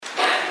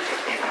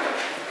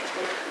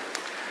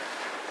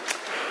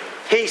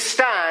He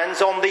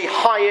stands on the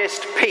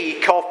highest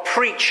peak of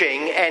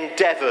preaching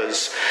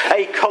endeavours,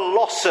 a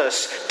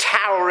colossus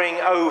towering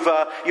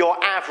over your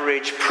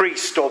average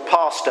priest or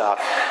pastor.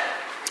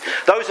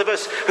 Those of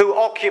us who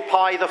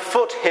occupy the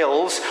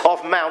foothills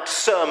of Mount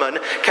Sermon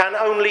can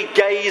only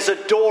gaze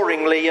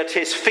adoringly at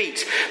his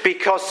feet,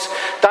 because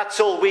that's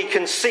all we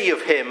can see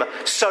of him.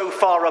 So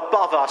far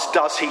above us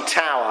does he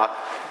tower.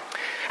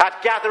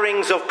 At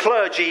gatherings of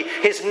clergy,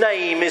 his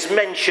name is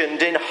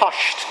mentioned in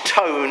hushed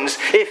tones,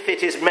 if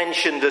it is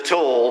mentioned at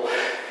all.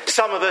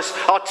 Some of us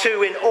are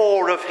too in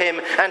awe of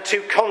him and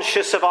too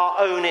conscious of our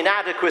own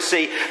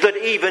inadequacy that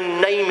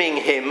even naming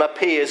him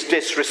appears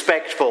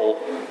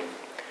disrespectful.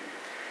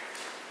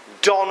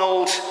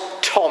 Donald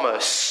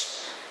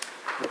Thomas,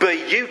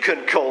 but you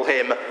can call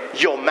him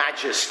Your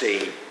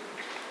Majesty.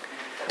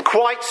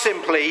 Quite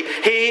simply,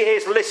 he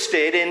is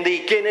listed in the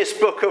Guinness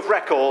Book of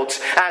Records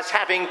as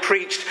having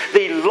preached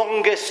the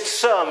longest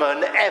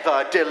sermon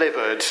ever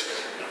delivered.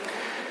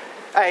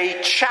 A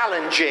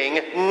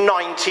challenging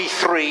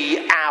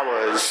 93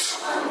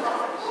 hours.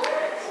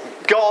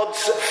 God's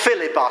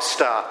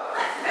filibuster.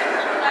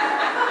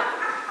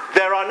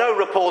 There are no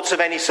reports of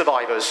any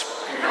survivors.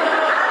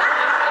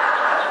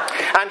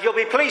 And you'll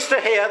be pleased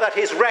to hear that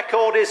his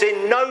record is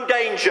in no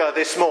danger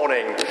this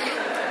morning.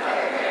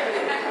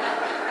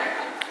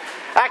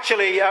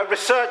 Actually,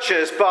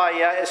 researchers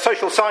by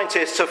social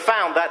scientists have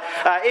found that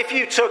if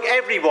you took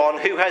everyone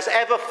who has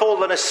ever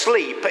fallen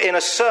asleep in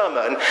a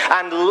sermon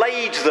and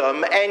laid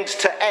them end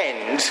to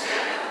end,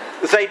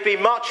 they'd be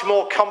much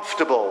more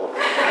comfortable.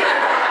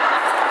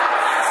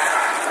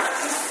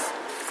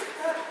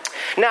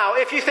 Now,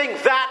 if you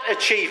think that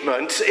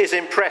achievement is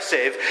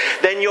impressive,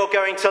 then you're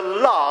going to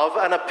love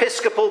an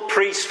Episcopal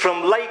priest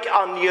from Lake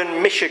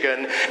Onion,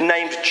 Michigan,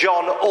 named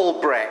John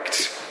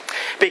Albrecht,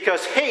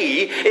 because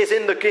he is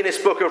in the Guinness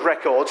Book of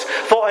Records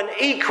for an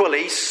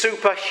equally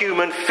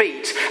superhuman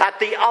feat at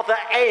the other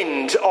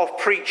end of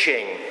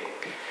preaching.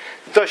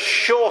 The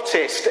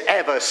shortest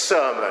ever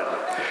sermon.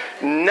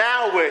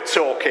 Now we're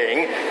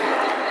talking.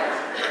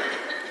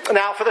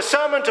 Now, for the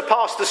sermon to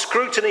pass the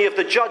scrutiny of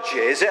the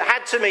judges, it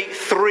had to meet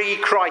 3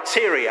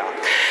 criteria.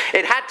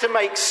 It had to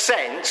make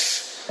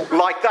sense,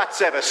 like that's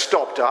ever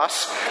stopped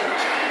us.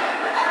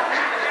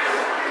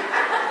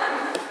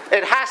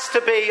 It has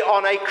to be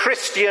on a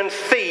Christian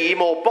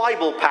theme or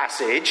Bible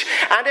passage,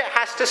 and it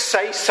has to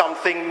say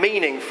something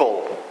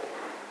meaningful.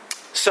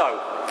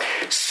 So,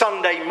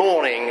 Sunday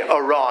morning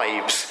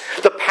arrives.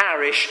 The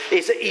parish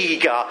is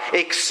eager,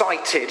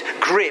 excited,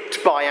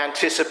 gripped by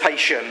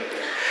anticipation.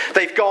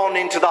 They've gone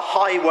into the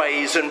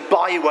highways and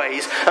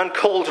byways and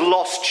called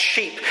lost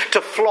sheep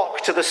to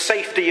flock to the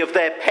safety of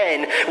their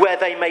pen, where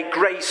they may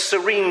graze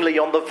serenely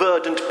on the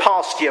verdant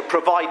pasture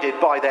provided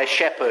by their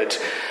shepherd.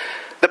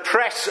 The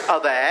press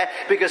are there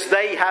because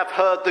they have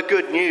heard the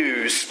good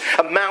news.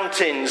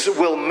 Mountains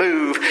will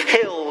move,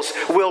 hills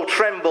will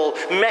tremble,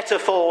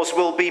 metaphors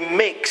will be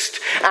mixed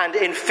and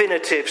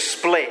infinitives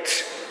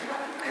split.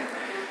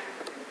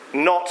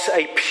 Not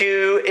a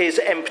pew is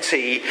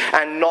empty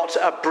and not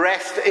a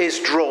breath is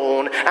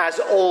drawn as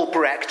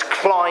Albrecht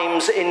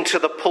climbs into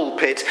the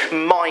pulpit,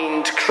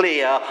 mind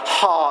clear,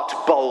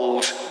 heart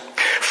bold.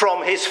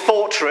 From his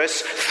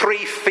fortress, 3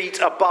 feet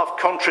above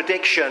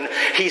contradiction,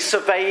 he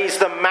surveys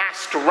the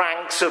massed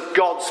ranks of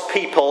God's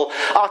people,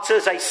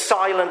 utters a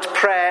silent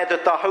prayer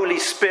that the Holy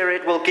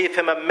Spirit will give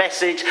him a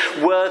message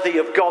worthy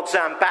of God's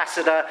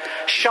ambassador,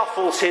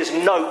 shuffles his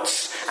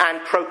notes and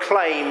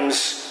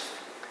proclaims,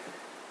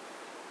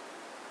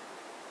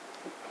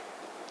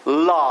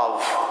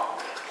 love.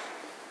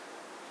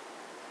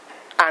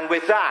 And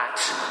with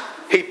that,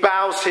 he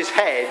bows his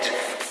head,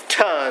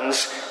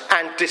 turns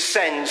and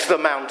descends the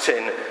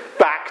mountain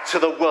back to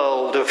the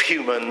world of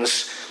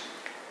humans.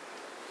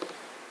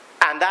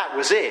 And that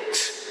was it.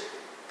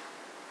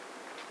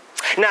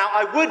 Now,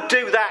 I would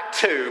do that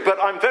too, but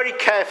I'm very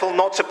careful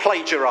not to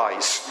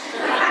plagiarise.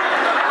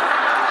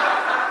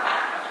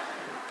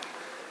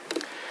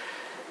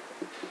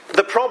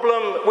 The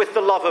problem with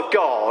the love of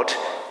God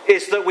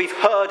is that we've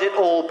heard it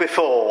all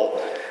before.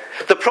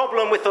 The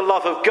problem with the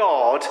love of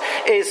God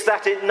is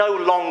that it no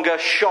longer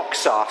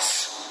shocks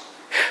us.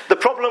 The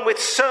problem with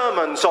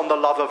sermons on the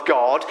love of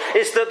God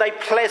is that they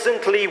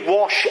pleasantly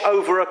wash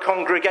over a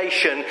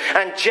congregation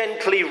and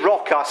gently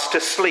rock us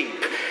to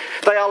sleep.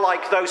 They are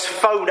like those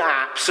phone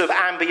apps of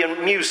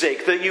ambient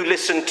music that you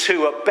listen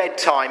to at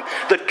bedtime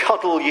that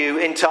cuddle you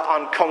into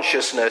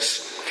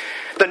unconsciousness.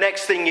 The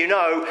next thing you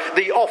know,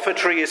 the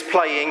offertory is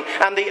playing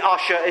and the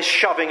usher is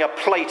shoving a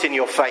plate in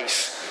your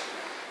face.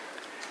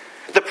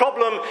 The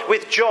problem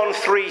with John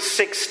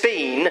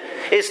 3:16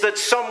 is that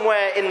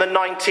somewhere in the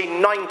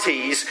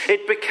 1990s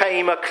it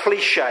became a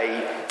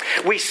cliche.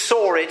 We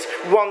saw it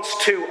once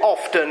too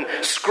often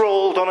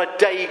scrawled on a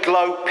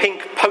day-glow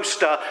pink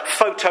poster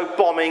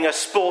photobombing a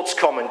sports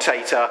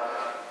commentator.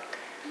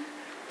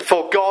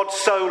 For God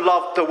so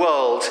loved the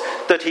world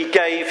that he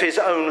gave his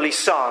only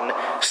Son,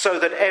 so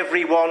that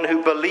everyone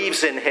who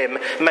believes in him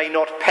may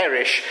not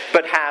perish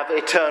but have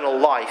eternal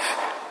life.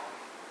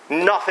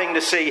 Nothing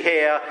to see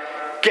here.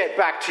 get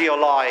back to your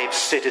lives,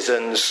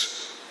 citizens.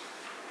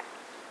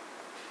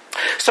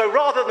 So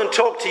rather than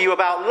talk to you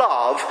about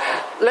love,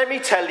 let me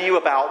tell you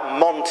about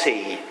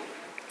Monty.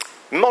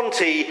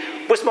 Monty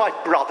was my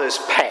brother's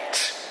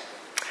pet.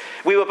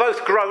 We were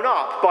both grown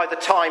up by the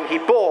time he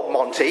bought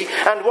Monty,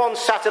 and one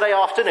Saturday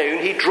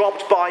afternoon he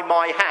dropped by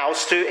my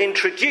house to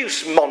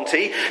introduce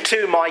Monty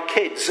to my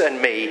kids and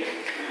me.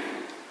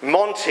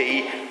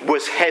 Monty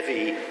was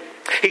heavy.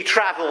 He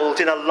travelled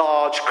in a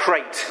large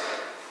crate.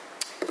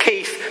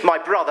 Keith, my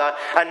brother,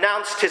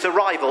 announced his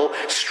arrival,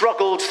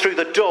 struggled through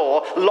the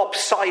door,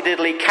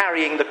 lopsidedly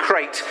carrying the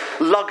crate,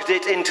 lugged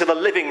it into the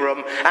living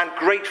room, and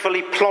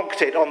gratefully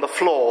plonked it on the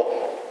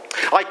floor.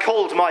 I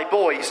called my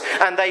boys,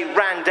 and they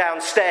ran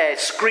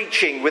downstairs,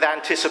 screeching with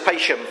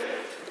anticipation.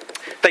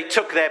 They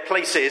took their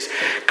places,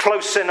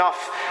 close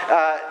enough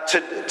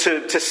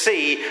to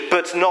see,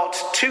 but not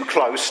too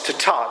close to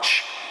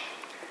touch.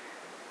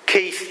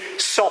 Keith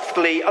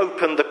softly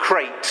opened the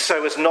crate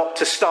so as not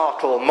to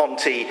startle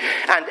Monty,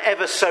 and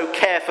ever so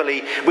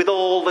carefully, with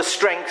all the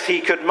strength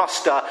he could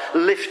muster,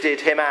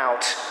 lifted him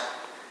out.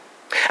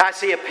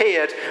 As he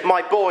appeared,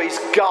 my boys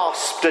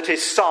gasped at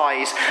his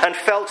size and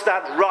felt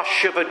that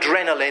rush of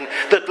adrenaline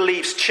that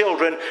leaves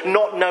children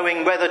not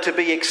knowing whether to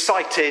be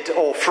excited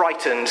or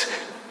frightened.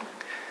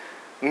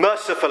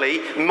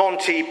 Mercifully,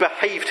 Monty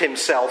behaved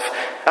himself,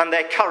 and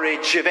their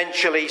courage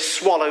eventually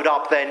swallowed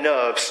up their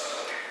nerves.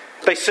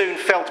 They soon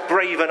felt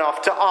brave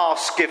enough to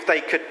ask if they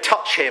could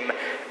touch him,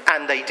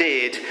 and they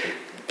did.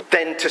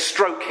 Then to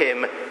stroke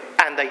him,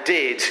 and they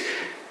did.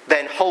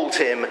 Then hold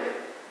him,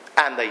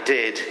 and they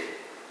did.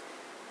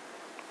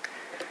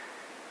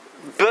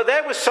 But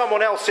there was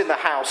someone else in the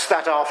house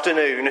that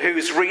afternoon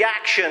whose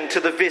reaction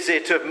to the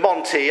visit of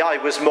Monty I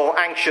was more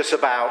anxious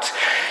about.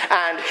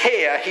 And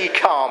here he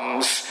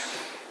comes.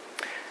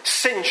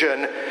 St.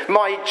 John,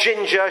 my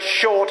ginger,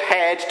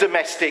 short-haired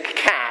domestic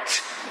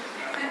cat.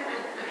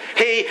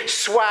 He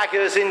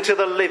swaggers into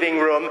the living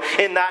room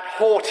in that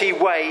haughty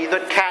way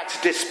that cats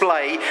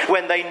display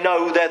when they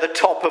know they're the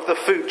top of the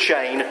food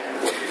chain.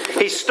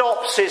 He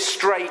stops his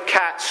stray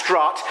cat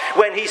strut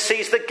when he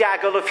sees the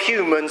gaggle of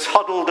humans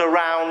huddled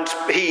around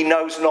he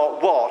knows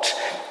not what.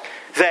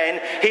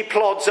 Then he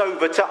plods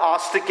over to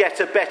us to get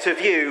a better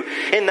view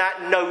in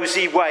that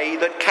nosy way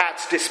that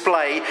cats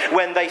display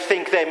when they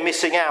think they're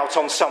missing out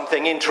on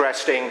something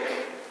interesting.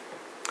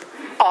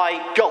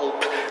 I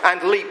gulp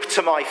and leap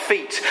to my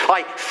feet.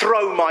 I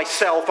throw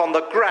myself on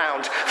the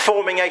ground,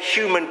 forming a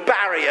human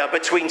barrier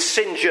between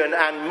St. John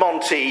and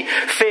Monty,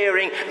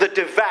 fearing the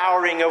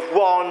devouring of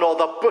one or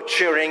the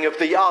butchering of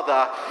the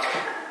other.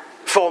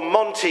 For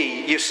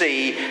Monty, you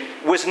see,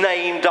 was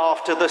named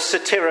after the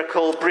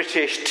satirical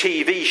British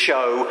TV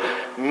show.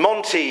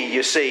 Monty,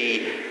 you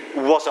see,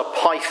 was a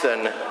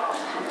python.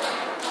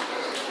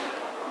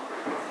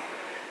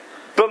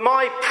 But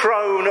my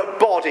prone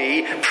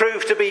body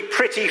proved to be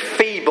pretty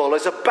feeble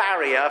as a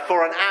barrier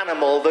for an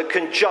animal that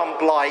can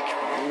jump like,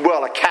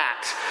 well, a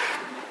cat.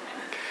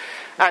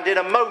 And in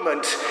a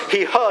moment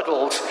he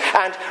hurtled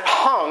and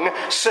hung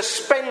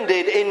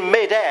suspended in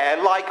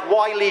midair like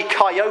Wile E.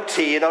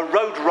 Coyote in a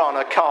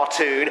Roadrunner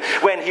cartoon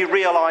when he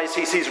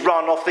realises he's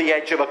run off the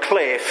edge of a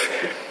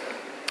cliff.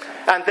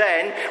 And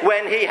then,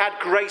 when he had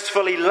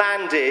gracefully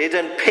landed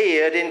and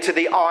peered into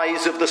the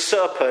eyes of the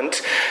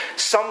serpent,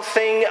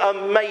 something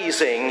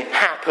amazing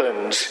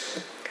happened.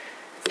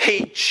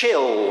 He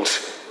chilled.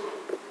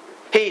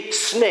 He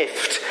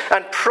sniffed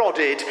and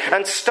prodded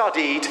and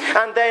studied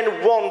and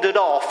then wandered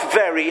off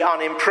very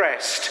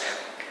unimpressed.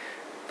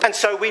 And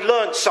so we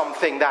learnt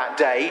something that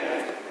day.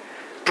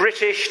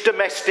 British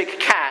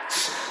domestic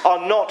cats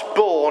are not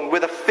born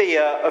with a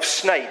fear of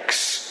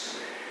snakes.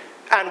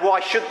 And why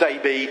should they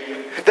be?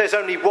 There's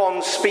only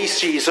one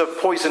species of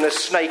poisonous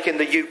snake in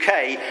the UK,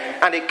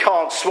 and it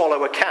can't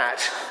swallow a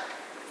cat.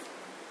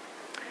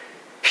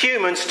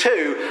 Humans,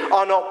 too,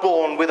 are not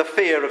born with a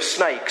fear of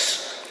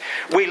snakes.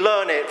 We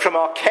learn it from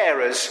our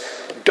carers.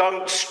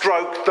 Don't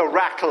stroke the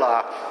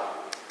rattler.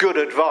 Good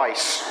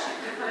advice.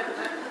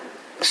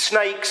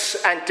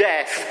 Snakes and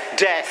death,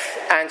 death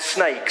and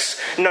snakes.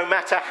 No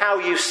matter how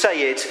you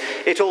say it,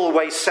 it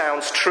always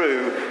sounds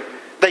true.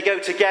 They go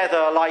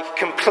together like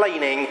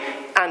complaining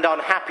and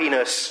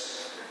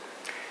unhappiness.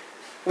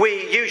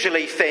 We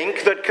usually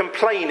think that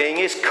complaining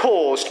is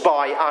caused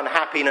by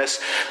unhappiness,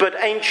 but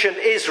ancient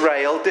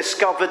Israel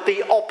discovered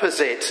the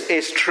opposite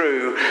is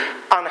true.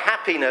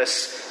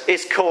 Unhappiness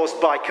is caused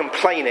by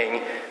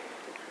complaining.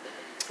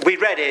 We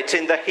read it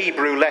in the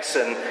Hebrew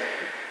lesson.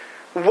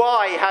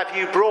 Why have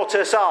you brought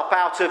us up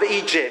out of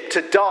Egypt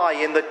to die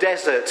in the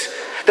desert?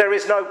 There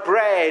is no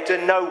bread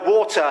and no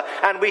water,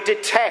 and we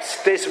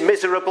detest this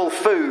miserable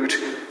food.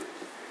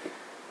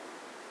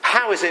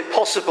 How is it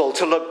possible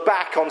to look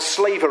back on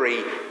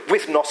slavery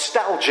with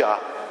nostalgia?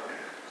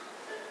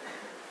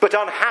 But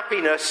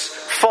unhappiness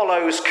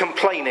follows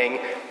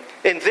complaining.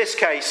 In this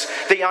case,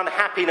 the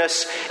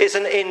unhappiness is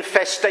an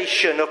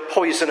infestation of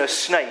poisonous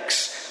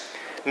snakes.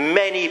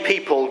 Many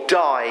people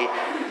die,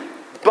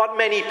 but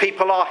many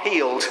people are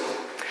healed.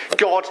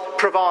 God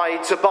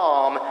provides a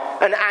balm,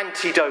 an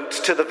antidote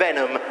to the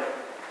venom.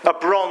 a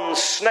bronze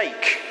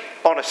snake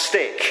on a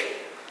stick.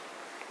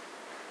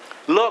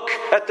 Look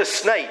at the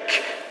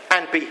snake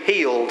and be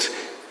healed.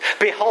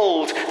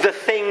 Behold the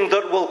thing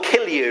that will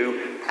kill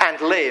you and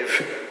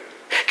live.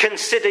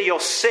 Consider your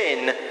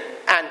sin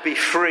and be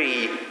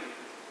free.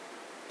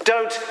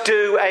 Don't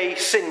do a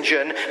St.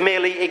 John,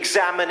 merely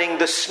examining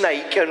the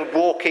snake and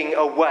walking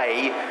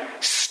away.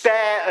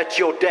 Stare at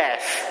your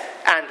death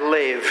and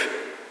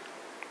live.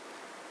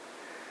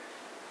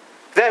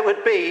 There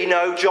would be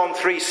no John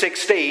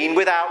 3:16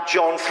 without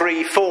John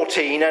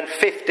 3:14 and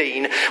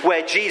 15,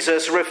 where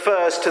Jesus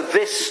refers to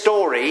this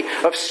story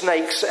of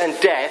snakes and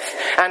death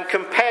and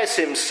compares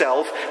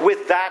himself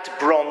with that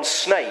bronze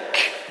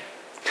snake.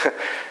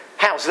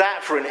 How's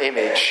that for an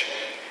image?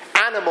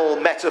 Animal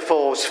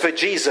metaphors for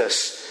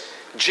Jesus.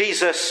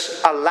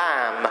 Jesus, a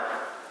lamb.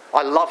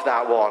 I love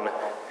that one.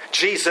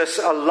 Jesus,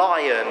 a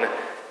lion.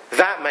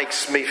 That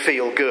makes me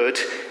feel good.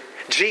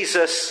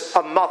 Jesus,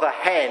 a mother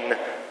hen.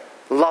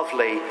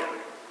 Lovely.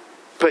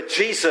 But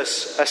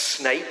Jesus, a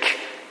snake?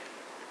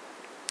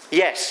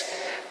 Yes,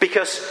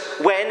 because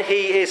when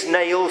he is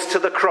nailed to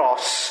the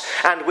cross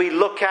and we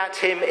look at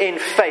him in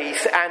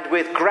faith and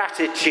with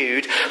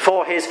gratitude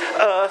for his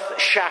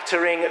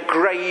earth-shattering,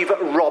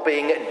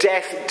 grave-robbing,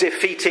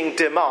 death-defeating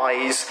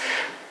demise,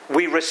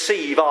 we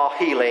receive our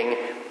healing.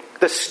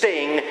 The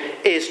sting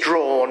is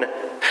drawn.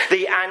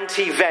 The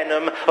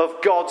anti-venom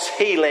of God's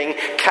healing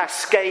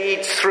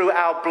cascades through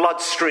our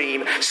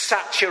bloodstream,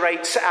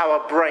 saturates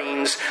our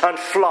brains, and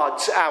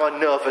floods our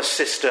nervous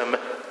system.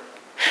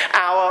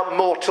 Our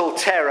mortal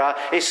terror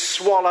is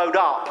swallowed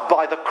up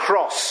by the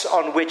cross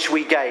on which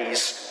we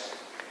gaze.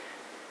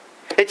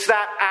 It's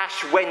that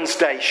Ash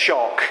Wednesday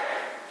shock,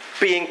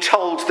 being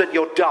told that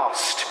you're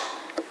dust,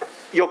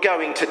 you're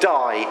going to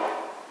die.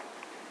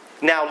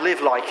 Now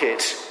live like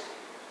it.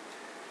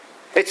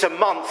 It's a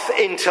month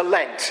into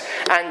Lent,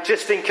 and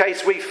just in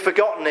case we've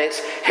forgotten it,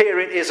 here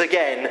it is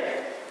again.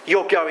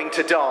 You're going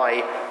to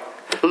die.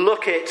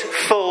 Look it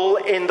full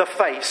in the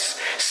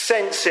face.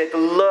 Sense it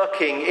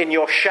lurking in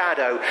your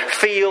shadow.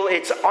 Feel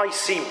its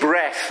icy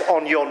breath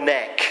on your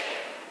neck.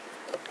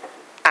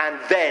 And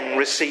then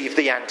receive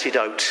the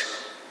antidote.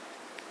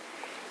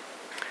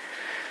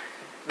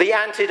 The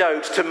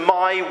antidote to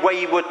my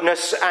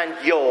waywardness and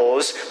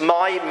yours,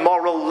 my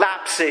moral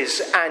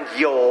lapses and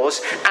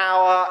yours,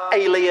 our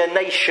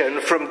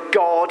alienation from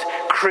God,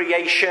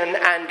 creation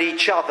and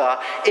each other,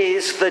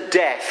 is the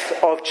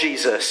death of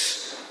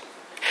Jesus.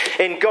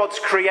 In God's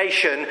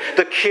creation,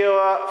 the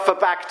cure for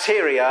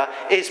bacteria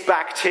is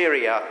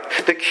bacteria.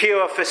 The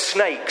cure for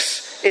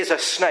snakes is a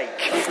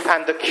snake.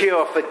 And the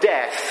cure for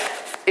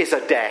death is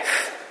a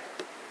death.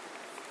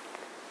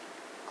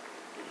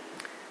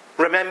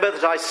 Remember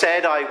that I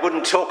said I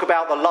wouldn't talk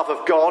about the love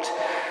of God?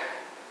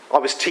 I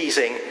was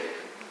teasing.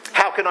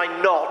 How can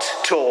I not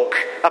talk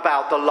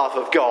about the love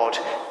of God?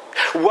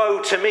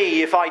 Woe to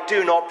me if I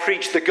do not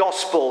preach the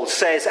gospel,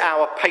 says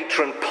our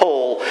patron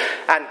Paul,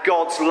 and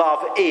God's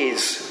love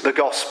is the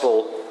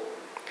gospel.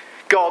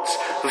 God's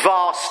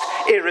vast,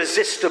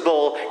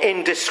 irresistible,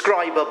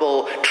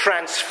 indescribable,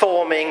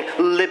 transforming,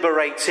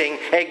 liberating,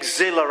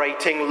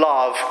 exhilarating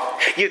love.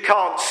 You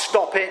can't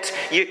stop it,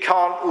 you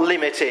can't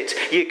limit it,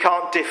 you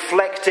can't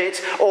deflect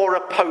it or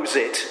oppose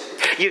it.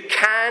 You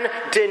can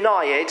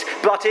deny it,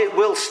 but it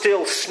will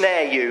still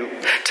snare you.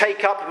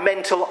 Take up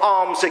mental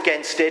arms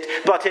against it,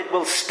 but it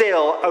will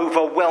still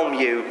overwhelm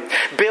you.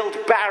 Build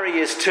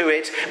barriers to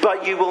it,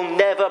 but you will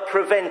never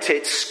prevent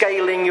it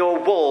scaling your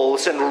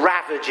walls and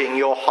ravaging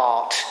your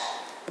heart.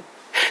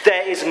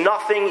 There is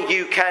nothing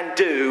you can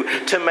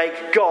do to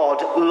make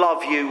God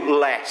love you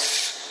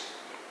less.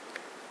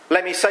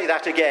 Let me say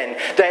that again.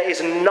 There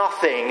is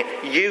nothing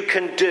you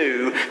can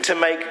do to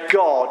make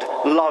God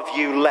love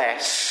you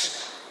less.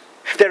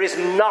 There is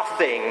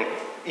nothing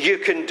you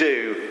can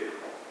do.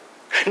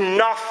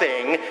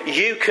 Nothing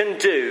you can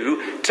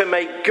do to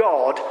make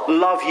God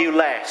love you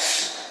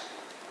less.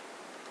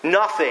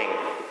 Nothing.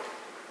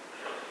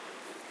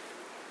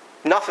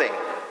 Nothing.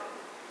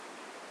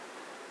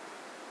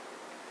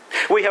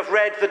 We have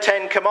read the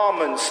 10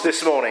 Commandments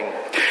this morning.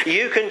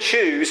 You can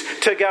choose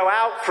to go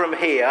out from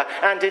here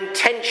and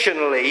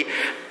intentionally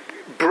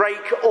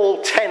break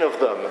all 10 of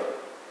them.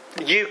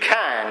 You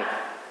can.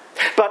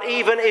 But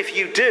even if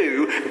you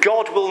do,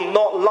 God will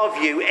not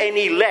love you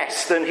any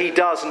less than he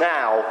does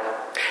now.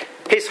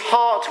 His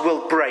heart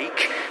will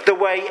break the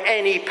way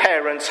any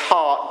parent's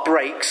heart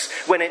breaks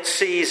when it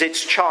sees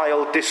its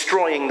child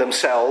destroying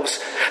themselves.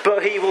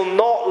 But he will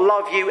not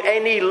love you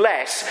any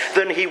less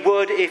than he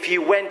would if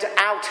you went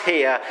out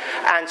here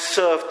and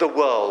served the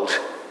world.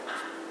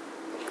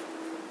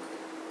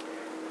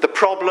 The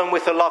problem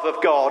with the love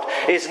of God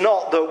is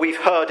not that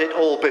we've heard it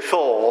all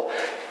before.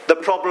 The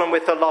problem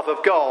with the love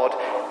of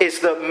God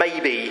is that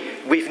maybe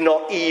we've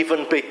not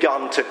even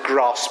begun to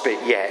grasp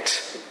it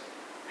yet.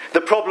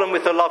 The problem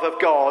with the love of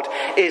God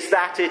is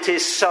that it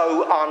is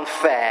so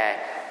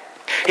unfair.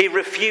 He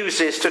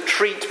refuses to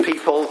treat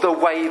people the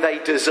way they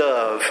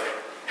deserve.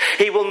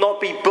 He will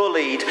not be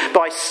bullied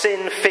by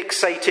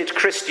sin-fixated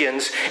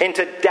Christians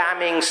into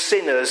damning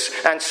sinners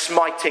and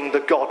smiting the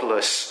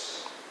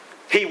godless.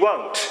 He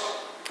won't.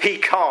 He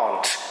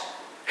can't.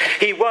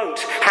 He won't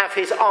have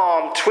his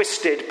arm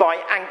twisted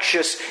by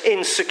anxious,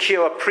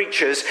 insecure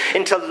preachers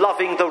into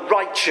loving the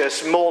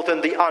righteous more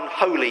than the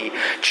unholy,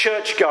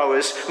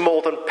 churchgoers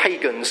more than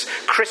pagans,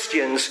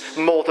 Christians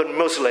more than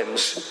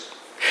Muslims.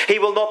 He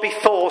will not be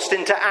forced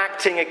into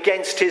acting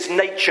against his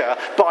nature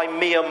by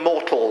mere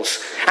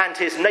mortals, and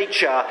his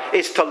nature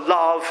is to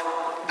love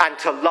and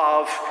to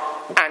love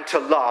and to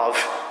love.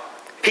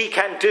 He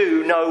can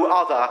do no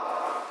other.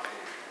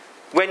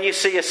 When you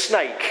see a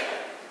snake,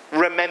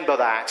 remember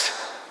that.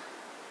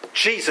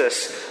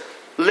 Jesus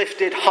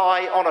lifted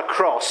high on a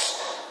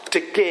cross to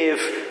give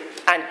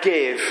and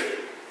give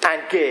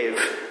and give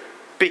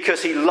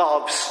because he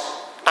loves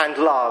and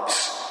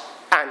loves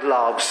and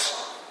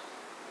loves.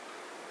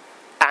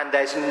 And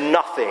there's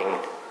nothing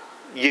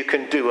you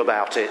can do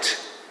about it.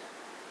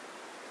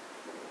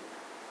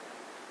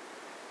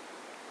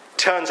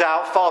 Turns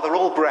out Father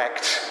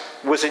Albrecht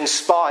was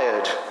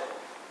inspired.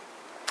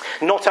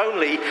 Not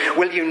only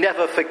will you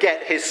never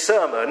forget his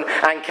sermon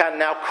and can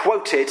now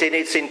quote it in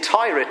its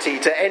entirety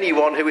to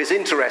anyone who is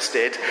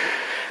interested,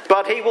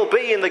 but he will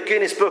be in the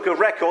Guinness Book of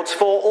Records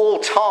for all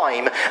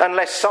time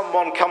unless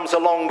someone comes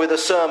along with a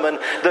sermon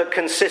that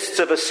consists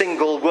of a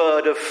single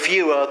word of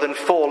fewer than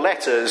 4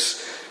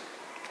 letters.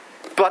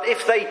 But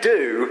if they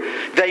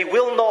do, they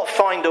will not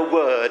find a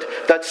word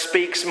that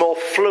speaks more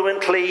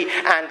fluently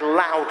and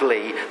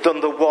loudly than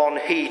the one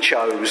he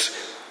chose.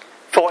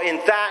 For in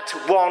that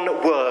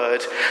one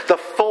word, the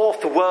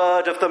 4th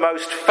word of the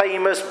most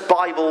famous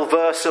Bible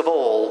verse of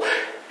all,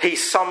 he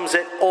sums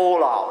it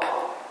all up.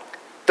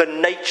 The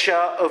nature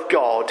of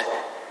God,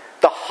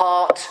 the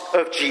heart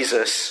of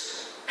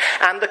Jesus,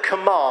 and the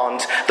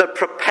command that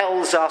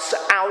propels us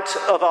out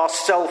of our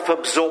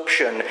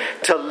self-absorption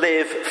to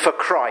live for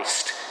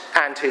Christ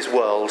and his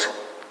world.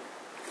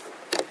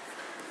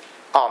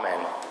 Amen.